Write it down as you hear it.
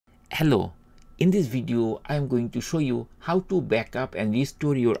Hello, in this video I am going to show you how to back up and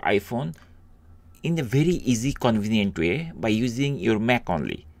restore your iPhone in a very easy, convenient way by using your Mac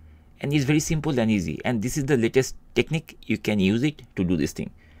only. And it's very simple and easy, and this is the latest technique. You can use it to do this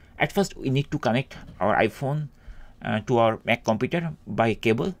thing. At first we need to connect our iPhone to our Mac computer by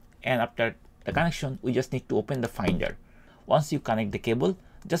cable, and after the connection we just need to open the Finder. Once you connect the cable,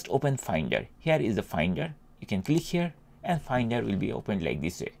 just open Finder. Here is the Finder. You can click here and Finder will be opened like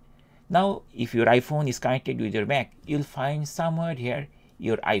this way. Now if your iPhone is connected with your Mac, you'll find somewhere here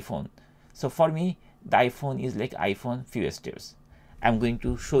your iPhone. So for me the iPhone is like iPhone FewSteps. I'm going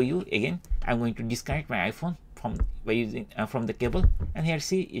to show you again. I'm going to disconnect my iPhone from the cable, and here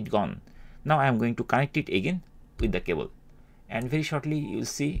see it gone. Now I'm going to connect it again with the cable, and very shortly you'll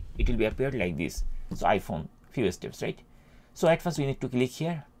see it will be appeared like this. So iPhone FewSteps, right? So at first we need to click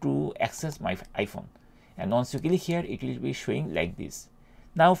here to access my iPhone, and once you click here it will be showing like this.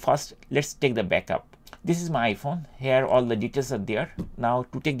 Now first let's take the backup. This is my iPhone. Here all the details are there. Now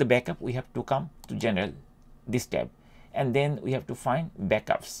to take the backup we have to come to General, this tab, and then we have to find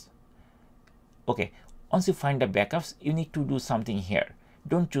backups. Okay, once you find the backups, you need to do something here.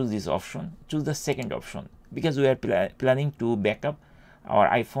 Don't choose this option, choose the second option, because we are planning to backup our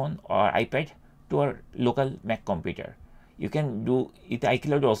iPhone or iPad to our local Mac computer. You can do it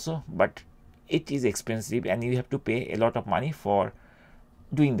iCloud also, but it is expensive and you have to pay a lot of money for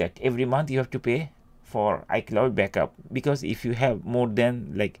doing that. Every month you have to pay for iCloud backup, because if you have more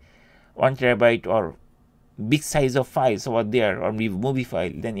than like 1 terabyte or big size of files over there, or movie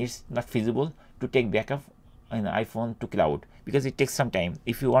file, then it's not feasible to take backup in iPhone to cloud, because it takes some time.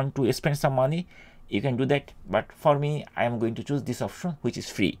 If you want to spend some money, you can do that, but for me I am going to choose this option, which is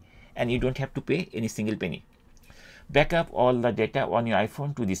free and you don't have to pay any single penny. Backup all the data on your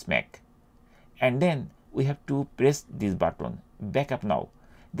iPhone to this Mac, and then we have to press this button, backup now.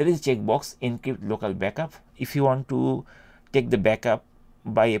 There is checkbox encrypt local backup. If you want to take the backup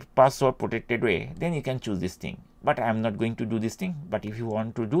by a password protected way, then you can choose this thing, but I am not going to do this thing. But if you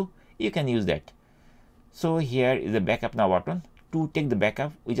want to do, you can use that. So here is the backup now button. To take the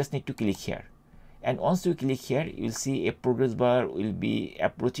backup we just need to click here, and once you click here you will see a progress bar will be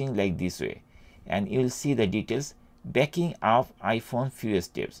approaching like this way, and you will see the details, backing up iPhone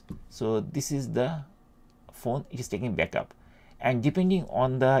FewSteps. So this is the phone, it is taking backup, and depending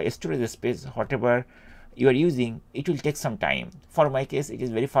on the storage space whatever you are using, it will take some time. For my case it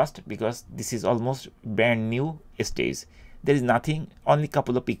is very fast, because this is almost brand new stage. There is nothing, only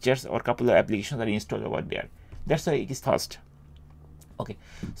couple of pictures or couple of applications are installed over there. That's why it is fast. Okay,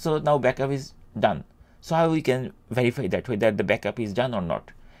 so now backup is done. So how we can verify that whether the backup is done or not?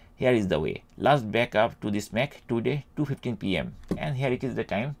 Here is the way. Last backup to this Mac today 2:15 p.m. and here it is the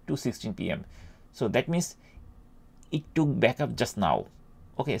time 2:16 p.m. So that means it took backup just now.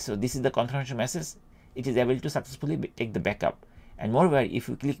 Okay, so this is the confirmation message. It is able to successfully take the backup. And moreover, if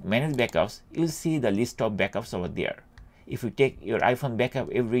you click manage backups, you will see the list of backups over there. If you take your iPhone backup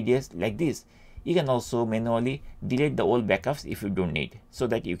every day like this, you can also manually delete the old backups if you don't need, so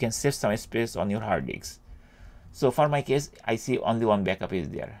that you can save some space on your hard disks. So for my case, I see only one backup is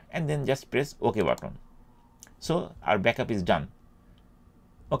there, and then just press OK button. So our backup is done.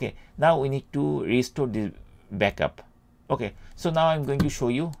 Okay, now we need to restore this backup. Okay, so now I'm going to show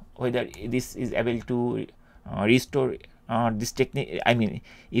you whether this is able to restore this technique. I mean,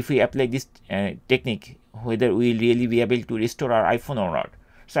 if we apply this technique, whether we will really be able to restore our iPhone or not.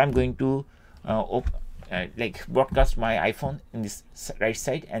 So I'm going to like broadcast my iPhone in this right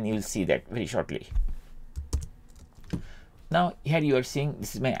side, and you will see that very shortly. Now here you are seeing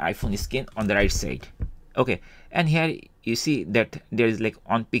this is my iPhone screen on the right side. Okay, and here you see that there is like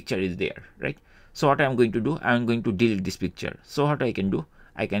on picture is there, right? So what I'm going to do, I'm going to delete this picture. So what I can do,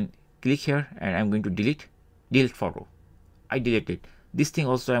 I can click here and I'm going to delete photo. I deleted this thing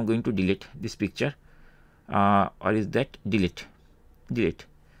also. I'm going to delete this picture, or is that delete.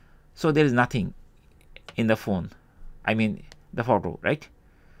 So there is nothing in the phone, I mean the photo, right?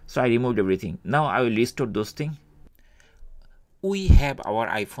 So I removed everything. Now I will restore those things. We have our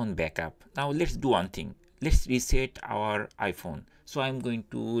iPhone backup. Now let's do one thing. Let's reset our iPhone. So I'm going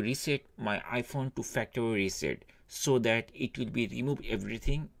to reset my iPhone to factory reset, so that it will be remove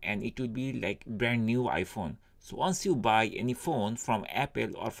everything and it will be like brand new iPhone. So once you buy any phone from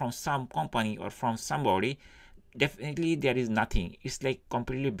Apple or from some company or from somebody, definitely there is nothing. It's like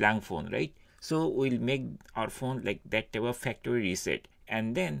completely blank phone, right? So we'll make our phone like that type of factory reset,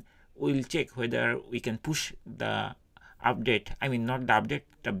 and then we'll check whether we can push the update, I mean not the update,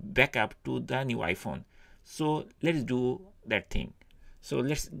 the backup to the new iPhone. So let's do that thing. So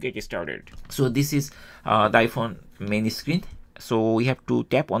let's get started. So this is the iPhone main screen. So we have to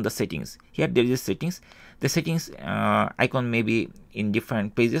tap on the settings. Here there is settings. The settings icon may be in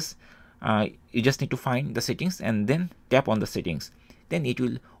different pages. You just need to find the settings and then tap on the settings. Then it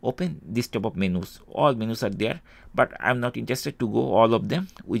will open this type of menus. All menus are there, but I'm not interested to go all of them.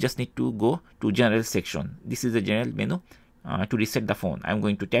 We just need to go to general section. This is the general menu to reset the phone. I'm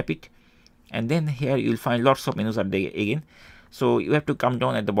going to tap it, and then here you'll find lots of menus are there again. So you have to come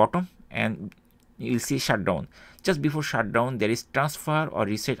down at the bottom and you'll see shutdown. Just before shutdown there is transfer or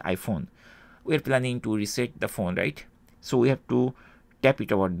reset iPhone. We're planning to reset the phone, right? So we have to tap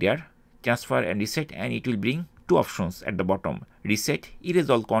it over there, transfer and reset, and it will bring two options at the bottom: reset, erase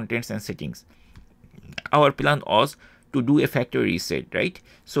all contents and settings. Our plan was to do a factory reset, right?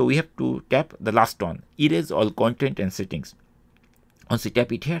 So we have to tap the last one, erase all content and settings. Once you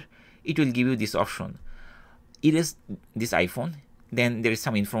tap it here, it will give you this option: erase this iPhone. Then there is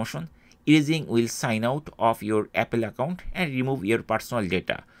some information. Erasing will sign out of your Apple account and remove your personal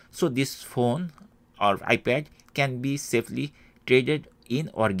data. So this phone or iPad can be safely traded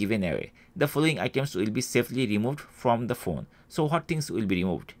in or given away. The following items will be safely removed from the phone. So what things will be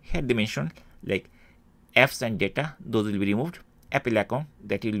removed? Here they mention like apps and data, those will be removed. Apple account,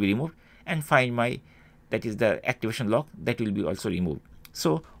 that will be removed. And Find My, that is the activation lock, that will be also removed.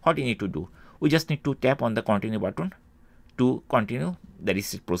 So what you need to do? We just need to tap on the continue button to continue the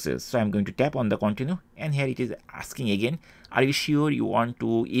reset process. So I'm going to tap on the continue, and here it is asking again, are you sure you want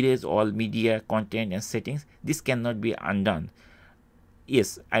to erase all media, content and settings? This cannot be undone.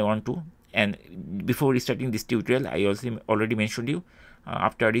 Yes, I want to. And before restarting this tutorial, I also already mentioned you,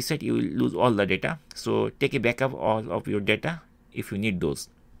 after reset you will lose all the data. So take a backup of your data if you need those.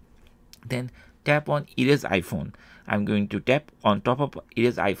 Then tap on erase iPhone. I'm going to tap on top of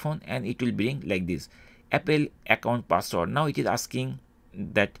erase iPhone, and it will bring like this, Apple account password. Now it is asking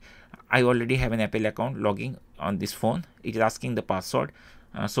that I already have an Apple account logging on this phone. It is asking the password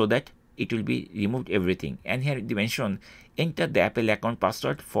so that it will be removed everything. And here they mention, enter the Apple account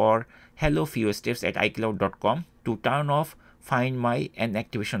password for hello FewSteps at icloud.com to turn off Find My and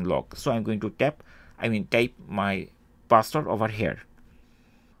activation lock. So I'm going to type my password over here.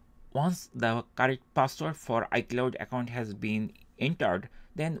 Once the correct password for iCloud account has been entered,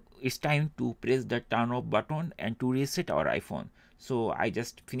 then it's time to press the turn off button and to reset our iPhone. So I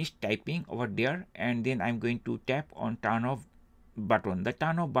just finished typing over there, and then I'm going to tap on turn off button. The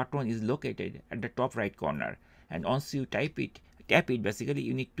turn off button is located at the top right corner, and once you tap it, basically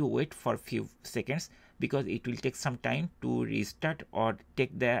you need to wait for a few seconds because it will take some time to restart or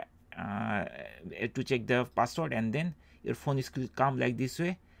take the to check the password, and then your phone screen will come like this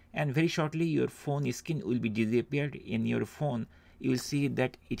way, and very shortly your phone screen will be disappeared in your phone. You will see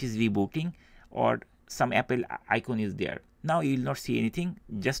that it is rebooting or some Apple icon is there. Now you will not see anything.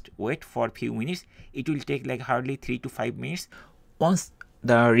 Just wait for a few minutes. It will take like hardly 3 to 5 minutes. Once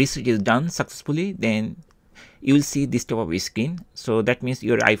the reset is done successfully, then you will see this type of screen. So that means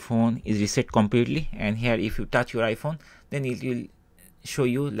your iPhone is reset completely. And here if you touch your iPhone, then it will show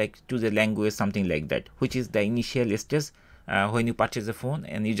you like to the language, something like that, which is the initial stage when you purchase the phone,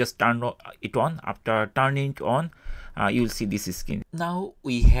 and you just turn it on. After turning it on, you will see this screen. Now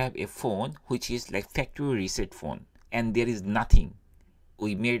we have a phone which is like factory reset phone, and there is nothing.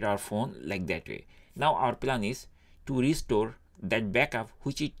 We made our phone like that way. Now our plan is to restore that backup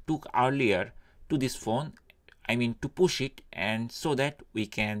which it took earlier to this phone, to push it, and so that we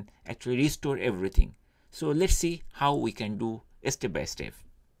can actually restore everything. So let's see how we can do step by step.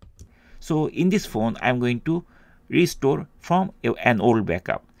 So in this phone I'm going to restore from an old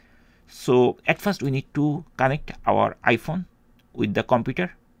backup. So at first we need to connect our iPhone with the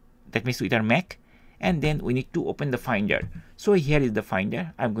computer, that means with our Mac, and then we need to open the Finder. So here is the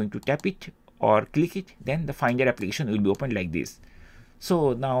Finder. I'm going to tap it or click it, then the Finder application will be opened like this.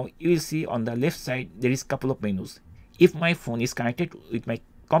 So now you will see on the left side there is couple of menus. If my phone is connected with my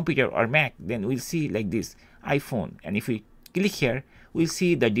computer or Mac, then we'll see like this iPhone, and if we click here we'll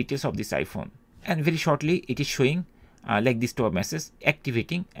see the details of this iPhone, and very shortly it is showing like this to a message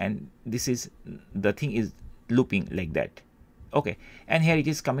activating, and this is the thing is looping like that. Okay, and here it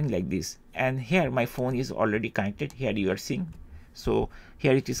is coming like this, and here my phone is already connected. Here you are seeing, so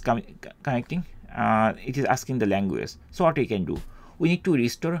here it is connecting. It is asking the language. So what we can do, we need to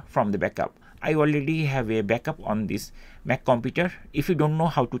restore from the backup. I already have a backup on this Mac computer. If you don't know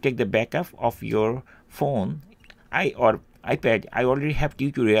how to take the backup of your phone or iPad, I already have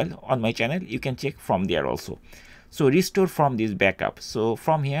tutorial on my channel. You can check from there also. So restore from this backup. So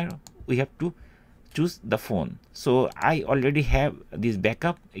from here we have to choose the phone. So I already have this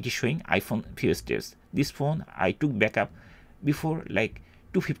backup. It is showing iPhone FewSteps. This phone I took backup before like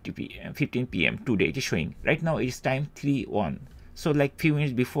 2:15 p.m. today. It is showing right now. It is time 3:01. So like few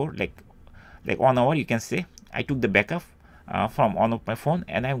minutes before, like 1 hour, you can say, I took the backup from one of my phone,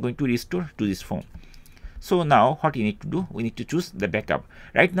 and I'm going to restore to this phone. So now what you need to do, we need to choose the backup.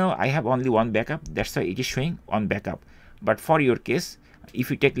 Right now I have only one backup, that's why it is showing on backup. But for your case, if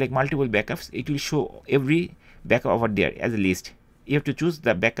you take like multiple backups, it will show every backup over there as a list. You have to choose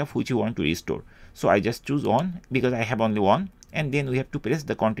the backup which you want to restore. So I just choose one because I have only one, and then we have to press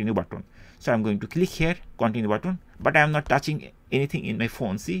the continue button. So I'm going to click here, continue button, but I am not touching anything in my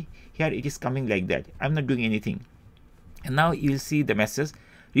phone. See here, it is coming like that. I'm not doing anything. And now you will see the message,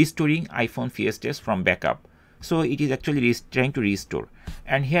 restoring iPhone FewSteps from backup. So it is actually trying to restore.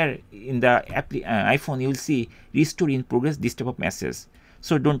 And here in the iPhone, you will see restore in progress, this type of message.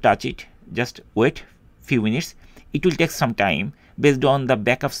 So don't touch it, just wait few minutes. It will take some time based on the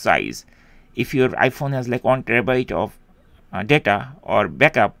backup size. If your iPhone has like 1 terabyte of data or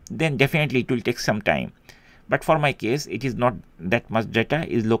backup, then definitely it will take some time. But for my case, it is not that much data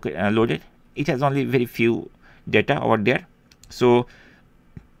is loaded. It has only very few data over there, so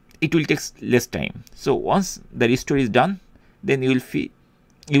it will take less time. So once the restore is done, then you will see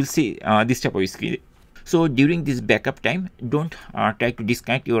this type of screen. So during this backup time, don't try to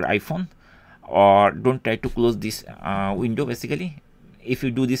disconnect your iPhone, or don't try to close this window. Basically, if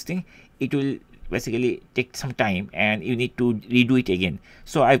you do this thing, it will basically take some time and you need to redo it again.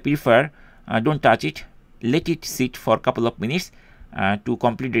 So I prefer don't touch it, let it sit for a couple of minutes to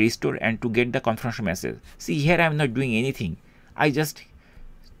complete the restore and to get the confirmation message. See here, I am not doing anything. I just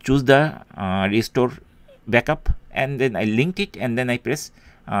choose the restore backup, and then I linked it, and then I press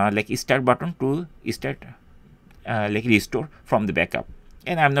like start button to start like restore from the backup.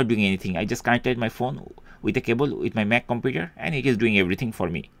 And I'm not doing anything. I just connected my phone with a cable with my Mac computer, and it is doing everything for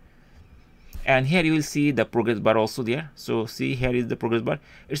me. And here you will see the progress bar also there. So see, here is the progress bar.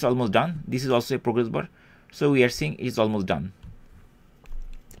 It's almost done. This is also a progress bar. So we are seeing it's almost done.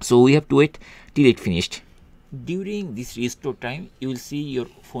 So we have to wait till it finished. During this restore time, you will see your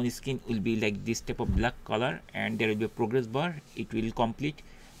phone screen will be like this type of black color, and there will be a progress bar. It will complete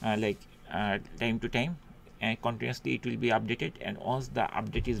time to time, and continuously it will be updated. And once the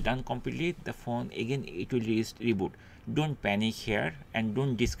update is done completely, the phone again it will reboot. Don't panic here, and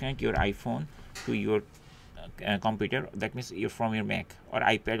don't disconnect your iPhone to your computer. That means you're from your Mac or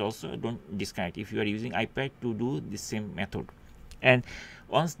iPad also. Don't disconnect if you are using iPad to do the same method. And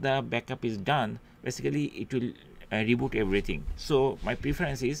once the backup is done, basically it will reboot everything. So my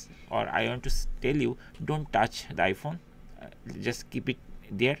preference is, or I want to tell you, don't touch the iPhone, just keep it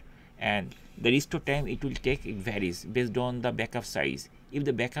there. And the restore time it will take, it varies based on the backup size. If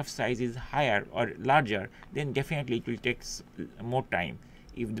the backup size is higher or larger, then definitely it will take more time.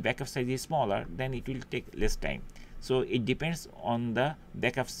 If the backup size is smaller, then it will take less time. So it depends on the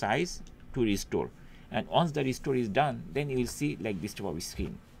backup size to restore. And once the restore is done, then you will see like this type of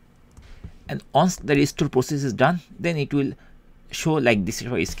screen. And once the restore process is done, then it will show like this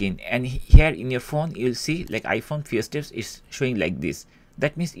type of screen. And here in your phone, you will see like iPhone FewSteps is showing like this.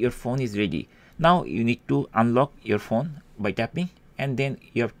 That means your phone is ready. Now you need to unlock your phone by tapping, and then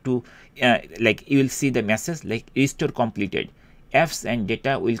you have to like you will see the message like restore completed. Apps and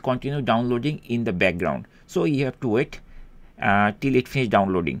data will continue downloading in the background. So you have to wait till it finishes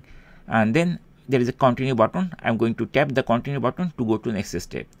downloading, and then there is a continue button. I'm going to tap the continue button to go to next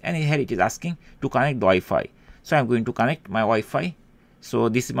step. And here it is asking to connect the Wi-Fi. So I'm going to connect my Wi-Fi. So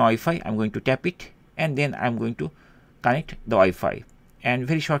this is my Wi-Fi. I'm going to tap it, and then I'm going to connect the Wi-Fi. And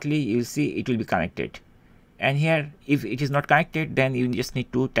very shortly you will see it will be connected. And here, if it is not connected, then you just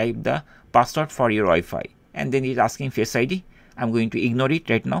need to type the password for your Wi-Fi. And then it is asking Face ID. I'm going to ignore it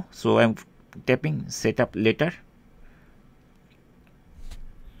right now. So I'm tapping setup later.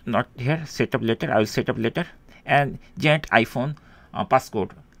 Not here, setup later. I will set up later. And generate iPhone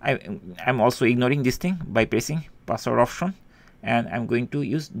passcode. I'm also ignoring this thing by pressing password option. And I'm going to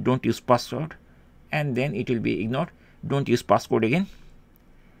use don't use password. And then it will be ignored. Don't use passcode again.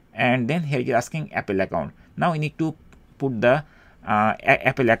 And then here it is asking Apple account. Now we need to put the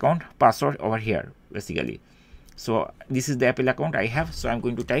Apple account password over here basically. So this is the Apple account I have. So I'm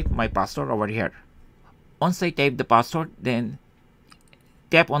going to type my password over here. Once I type the password, then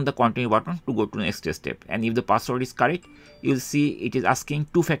tap on the continue button to go to the next step. And if the password is correct, you'll see it is asking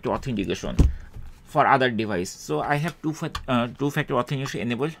two-factor authentication for other device. So I have two-factor authentication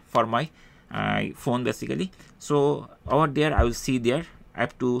enabled for my phone basically. So over there I will see there I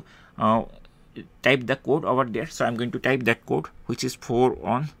have to type the code over there. So I'm going to type that code, which is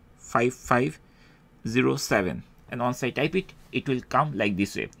 4155507. And once I type it, it will come like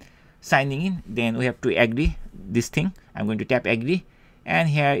this way. Signing in, then we have to agree this thing. I'm going to tap agree, and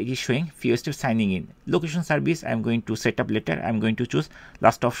here it is showing FewSteps signing in. Location service I'm going to set up later. I'm going to choose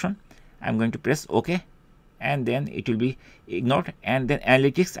last option. I'm going to press OK, and then it will be ignored. And then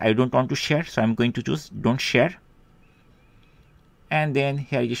analytics I don't want to share, so I'm going to choose don't share. And then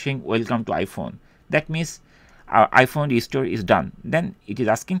here it is showing welcome to iPhone. That means our iPhone restore is done. Then it is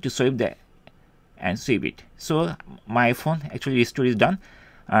asking to save the and save it. So my iPhone actually restore is done.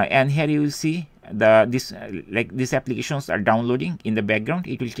 And here you will see these applications are downloading in the background.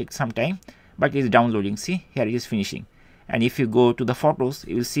 It will take some time, but it is downloading. See, here it is finishing. And if you go to the photos,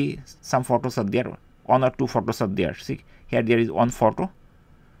 you will see some photos are there. One or two photos are there. See, here there is one photo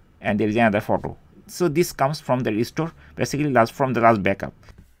and there is another photo. So this comes from the restore, basically from the last backup.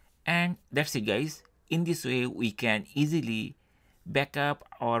 And that's it, guys. In this way we can easily back up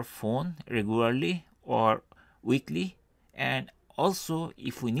our phone regularly or weekly, and also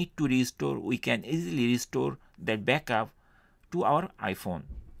if we need to restore, we can easily restore that backup to our iPhone.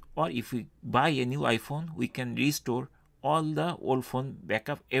 Or if we buy a new iPhone, we can restore all the old phone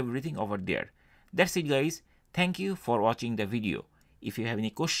backup, everything over there. That's it, guys. Thank you for watching the video. If you have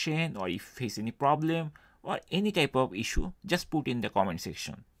any question or if you face any problem or any type of issue, just put in the comment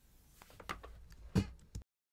section.